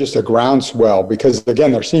there is just a groundswell because,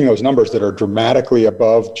 again, they're seeing those numbers that are dramatically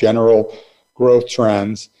above general growth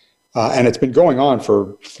trends. And it's been going on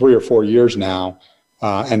for 3 or 4 years now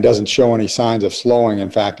and doesn't show any signs of slowing. In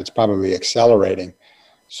fact, it's probably accelerating.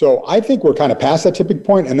 So I think we're kind of past that tipping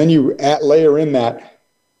point. And then you layer in that,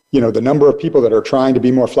 the number of people that are trying to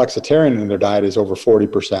be more flexitarian in their diet is over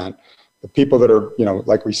 40%. The people that are,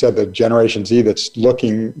 like we said, the Generation Z that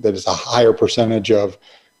is a higher percentage of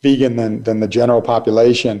vegan than the general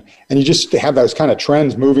population. And you just have those kind of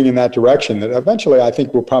trends moving in that direction that eventually I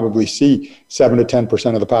think we'll probably see 7 to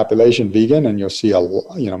 10% of the population vegan, and you'll see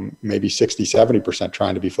maybe 60, 70%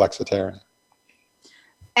 trying to be flexitarian.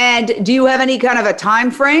 And do you have any kind of a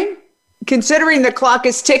time frame? Considering the clock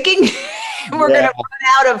is ticking, we're going to run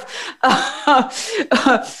out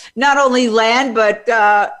of not only land, but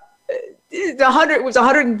it was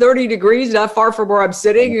 130 degrees, not far from where I'm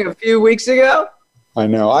sitting a few weeks ago. I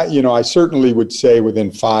know. I certainly would say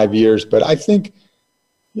within 5 years, but I think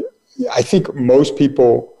most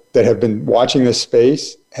people that have been watching this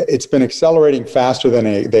space, it's been accelerating faster than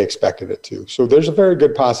they expected it to. So there's a very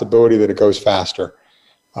good possibility that it goes faster.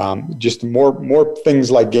 Just more things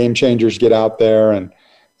like game changers get out there, and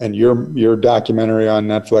and your documentary on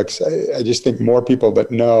Netflix, I just think more people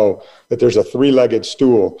that know that there's a three-legged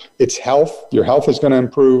stool. It's health. Your health is going to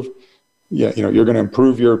improve. You're going to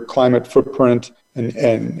improve your climate footprint,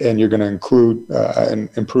 and you're going to include and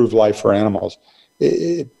improve life for animals.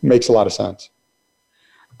 It makes a lot of sense.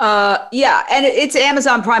 Yeah, and it's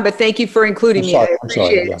Amazon Prime, but thank you for including me. I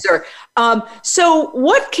appreciate it, sir. So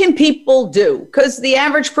what can people do? Because the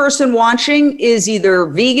average person watching is either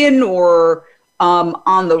vegan or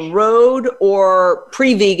on the road or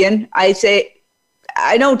pre-vegan.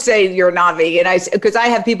 I don't say you're not vegan, because I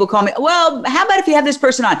have people call me, well, how about if you have this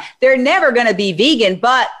person on? They're never going to be vegan,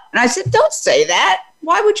 and I said, don't say that.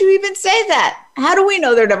 Why would you even say that? How do we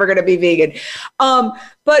know they're never going to be vegan?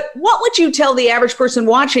 But what would you tell the average person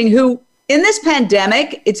watching who, in this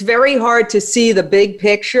pandemic, it's very hard to see the big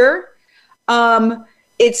picture.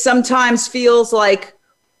 It sometimes feels like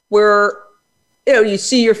you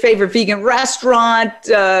see your favorite vegan restaurant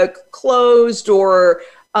closed, or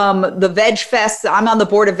the Veg Fest. I'm on the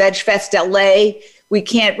board of Veg Fest LA. We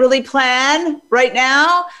can't really plan right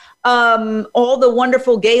now. All the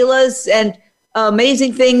wonderful galas and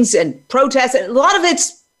amazing things and protests. A lot of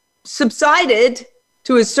it's subsided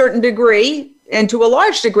to a certain degree and to a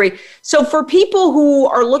large degree. So for people who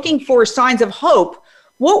are looking for signs of hope,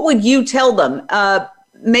 what would you tell them?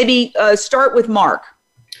 Maybe start with Mark.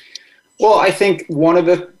 Well, I think one of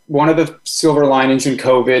the silver linings in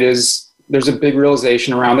COVID is there's a big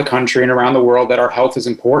realization around the country and around the world that our health is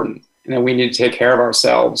important and that we need to take care of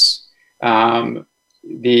ourselves.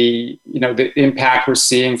 The impact we're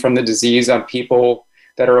seeing from the disease on people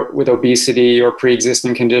that are with obesity or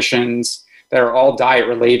pre-existing conditions that are all diet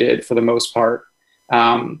related for the most part,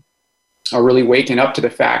 are really waking up to the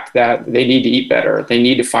fact that they need to eat better. They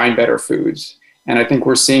need to find better foods. And I think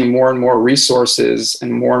we're seeing more and more resources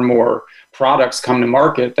and more products come to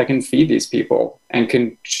market that can feed these people and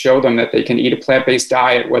can show them that they can eat a plant-based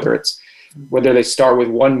diet, whether they start with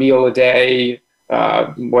one meal a day,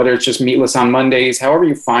 whether it's just meatless on Mondays. However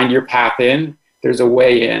you find your path in, there's a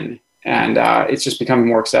way in, and it's just becoming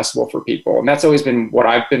more accessible for people. And that's always been what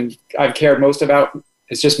I've cared most about,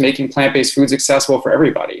 is just making plant-based foods accessible for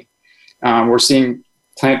everybody. We're seeing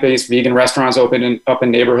plant-based vegan restaurants open up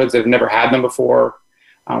in neighborhoods that have never had them before.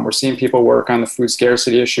 We're seeing people work on the food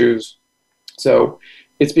scarcity issues. So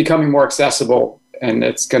it's becoming more accessible, and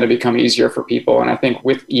it's going to become easier for people. And I think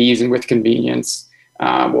with ease and with convenience,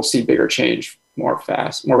 we'll see bigger change more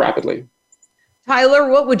rapidly. Tyler,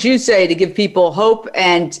 what would you say to give people hope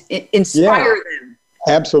and inspire them?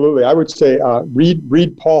 Absolutely. I would say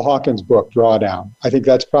read Paul Hawken's book, Drawdown. I think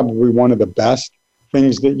that's probably one of the best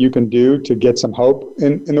things that you can do to get some hope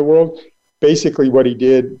in the world. Basically what he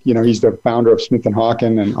did, he's the founder of Smith &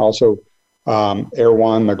 Hawken and also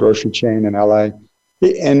Erewhon, the grocery chain in LA.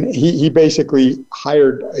 And he basically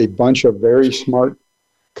hired a bunch of very smart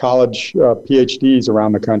college PhDs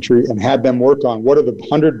around the country and had them work on what are the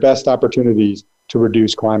 100 best opportunities to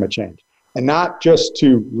reduce climate change. And not just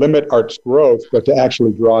to limit Earth's growth, but to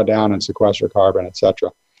actually draw down and sequester carbon, et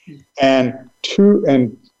cetera. And two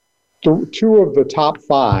of the top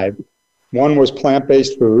 5, one was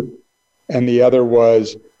plant-based food, and the other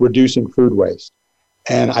was reducing food waste.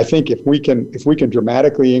 And I think if we can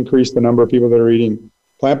dramatically increase the number of people that are eating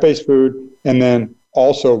plant-based food, and then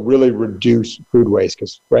also really reduce food waste,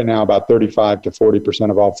 because right now about 35 to 40%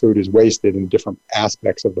 of all food is wasted in different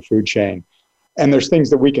aspects of the food chain. And there's things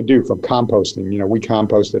that we can do, from composting. We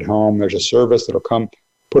compost at home. There's a service that'll come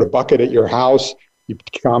put a bucket at your house. You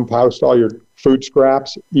compost all your food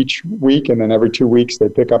scraps each week, and then every 2 weeks they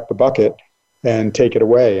pick up the bucket and take it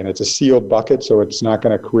away. And it's a sealed bucket, so it's not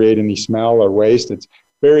going to create any smell or waste. It's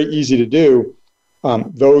very easy to do.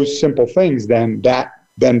 Those simple things then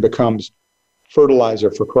becomes fertilizer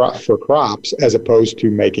for crops, as opposed to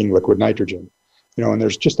making liquid nitrogen. And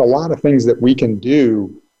there's just a lot of things that we can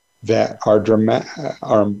do that are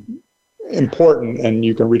important, and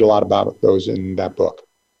you can read a lot about those in that book.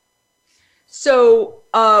 So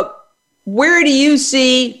where do you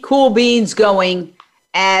see Cool Beans going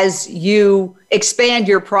as you expand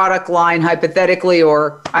your product line, hypothetically,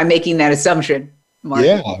 or I'm making that assumption, Mark?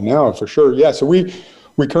 Yeah, no, for sure. Yeah, so we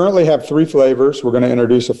currently have 3 flavors. We're going to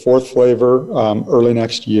introduce a 4th flavor early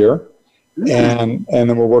next year, and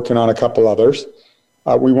then we're working on a couple others.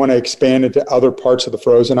 We want to expand into other parts of the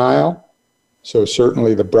frozen aisle. So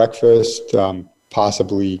certainly the breakfast,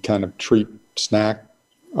 possibly kind of treat snack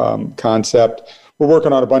concept. We're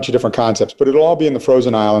working on a bunch of different concepts, but it'll all be in the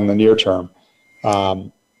frozen aisle in the near term,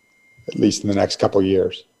 at least in the next couple of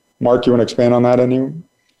years. Mark, you want to expand on that any?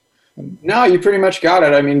 No, you pretty much got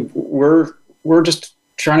it. I mean, we're just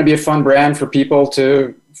trying to be a fun brand for people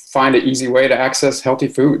to find an easy way to access healthy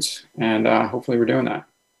foods. And hopefully we're doing that.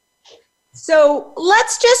 So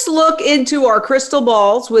let's just look into our crystal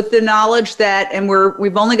balls with the knowledge that, and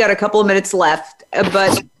we've only got a couple of minutes left,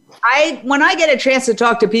 but when I get a chance to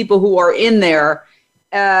talk to people who are in there,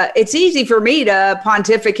 it's easy for me to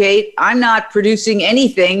pontificate. I'm not producing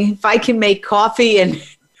anything. If I can make coffee and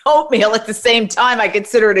oatmeal at the same time, I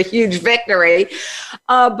consider it a huge victory.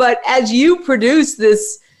 But as you produce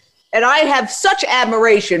this, and I have such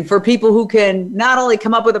admiration for people who can not only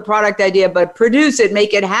come up with a product idea, but produce it,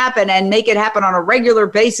 make it happen, and make it happen on a regular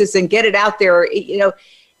basis and get it out there. You know,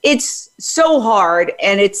 it's so hard,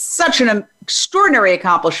 and it's such an extraordinary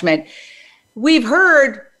accomplishment. We've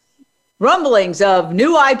heard rumblings of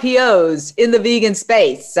new IPOs in the vegan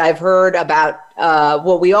space. I've heard about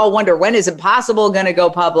what we all wonder, when is Impossible going to go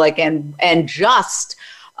public? And just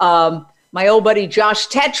my old buddy Josh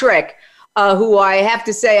Tetrick, who I have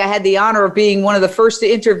to say I had the honor of being one of the first to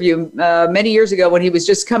interview many years ago when he was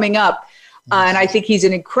just coming up. And I think he's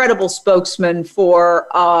an incredible spokesman for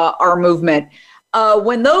our movement.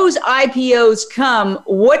 When those IPOs come,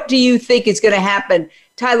 what do you think is going to happen?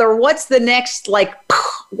 Tyler, what's the next,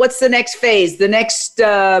 what's the next phase, the next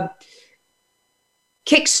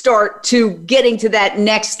kickstart to getting to that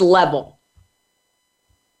next level?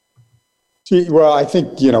 Well, I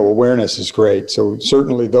think, awareness is great. So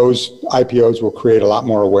certainly those IPOs will create a lot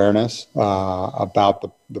more awareness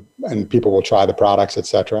about and people will try the products, et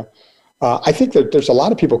cetera. I think that there's a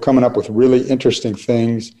lot of people coming up with really interesting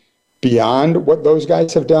things beyond what those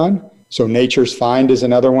guys have done. So Nature's Find is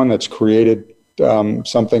another one that's created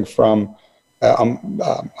something from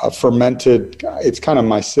a fermented, it's kind of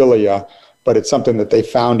mycelia, but it's something that they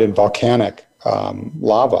found in volcanic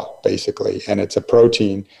lava, basically, and it's a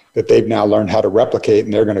protein that they've now learned how to replicate,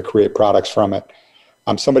 and they're going to create products from it.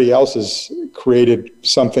 Somebody else has created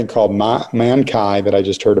something called Mankai that I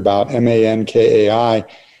just heard about, Mankai,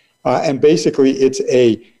 and basically it's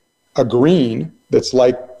a green that's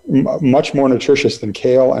much more nutritious than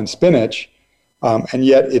kale and spinach, and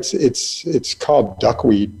yet it's called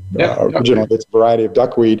duckweed. Originally, it's a variety of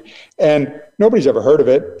duckweed, and nobody's ever heard of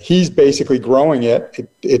it. He's basically growing it.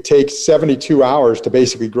 It takes 72 hours to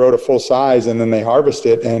basically grow to full size, and then they harvest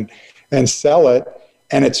it and sell it,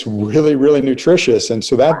 and it's really, really nutritious. And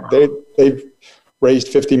so that they've raised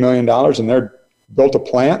 $50 million, and they're built a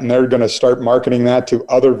plant, and they're going to start marketing that to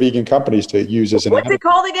other vegan companies to use as an. What's it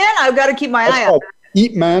called again? I've got to keep my eye out.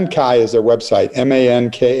 Eat Mankai is their website.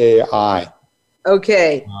 Mankai.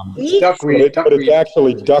 Okay. Duckweed. But it's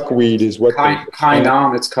actually duckweed is what.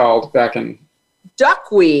 Kainam, it's called back in.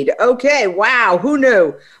 Duckweed. Okay. Wow. Who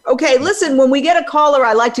knew? Okay. Listen, when we get a caller,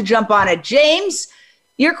 I like to jump on it. James,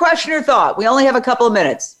 your question or thought? We only have a couple of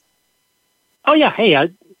minutes. Oh, yeah. Hey, I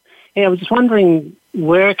was just wondering,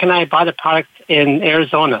 where can I buy the product in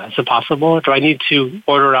Arizona? Is it possible? Do I need to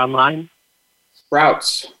order online?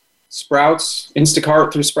 Sprouts,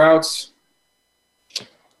 Instacart through Sprouts.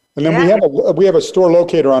 And then we have a store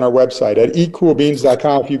locator on our website at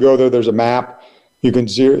eatcoolbeans.com. If you go there, there's a map. You can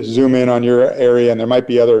zoom in on your area, and there might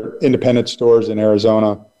be other independent stores in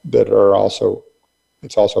Arizona that are also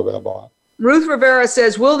available at. Ruth Rivera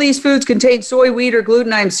says, will these foods contain soy, wheat, or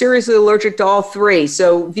gluten? I'm seriously allergic to all three.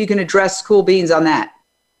 So if you can address Cool Beans on that.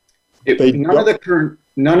 None of the current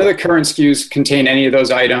SKUs contain any of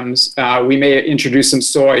those items. We may introduce some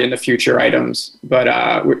soy in the future items,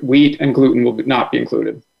 but wheat and gluten will not be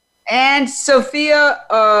included. And Sophia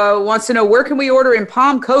wants to know, where can we order in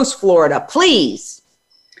Palm Coast, Florida? Please.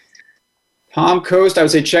 Palm Coast, I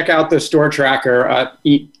would say check out the store tracker at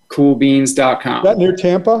eatcoolbeans.com. Is that near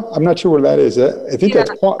Tampa? I'm not sure where that is. I think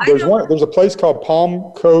there's a place called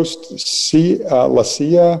Palm Coast La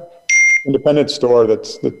Silla independent store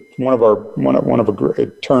that's one of our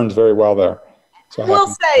it turns very well there. So I will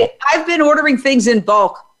say I've been ordering things in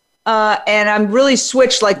bulk. And I'm really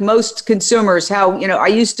switched like most consumers, how, I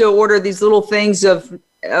used to order these little things of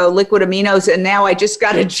liquid aminos, and now I just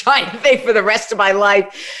got a giant thing for the rest of my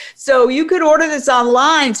life. So you could order this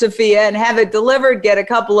online, Sophia, and have it delivered, get a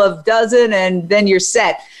couple of dozen, and then you're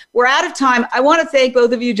set. We're out of time. I want to thank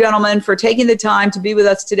both of you gentlemen for taking the time to be with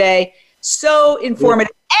us today. So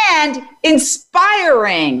informative and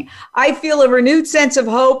inspiring. I feel a renewed sense of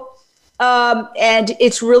hope, and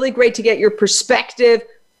it's really great to get your perspective.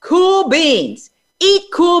 Cool Beans.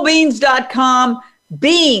 Eatcoolbeans.com.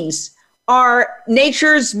 Beans are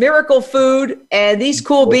nature's miracle food, and these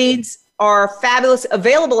cool beans are fabulous,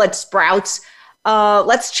 available at Sprouts.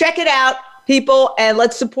 Let's check it out, people, and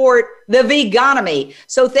let's support the vegonomy.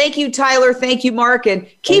 So thank you, Tyler. Thank you, Mark, and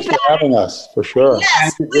keep having us, for sure.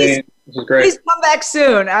 Yes, please, this is great. Please come back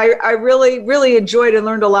soon. I really, really enjoyed and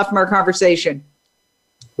learned a lot from our conversation.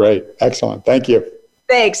 Great. Excellent. Thank you.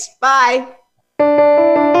 Thanks. Bye.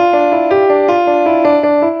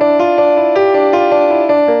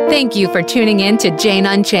 Thank you for tuning in to Jane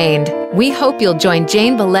Unchained. We hope you'll join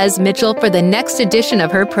Jane Velez Mitchell for the next edition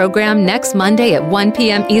of her program next Monday at 1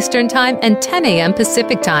 p.m. Eastern Time and 10 a.m.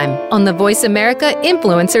 Pacific Time on the Voice America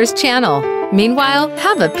Influencers channel. Meanwhile,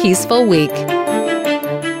 have a peaceful week.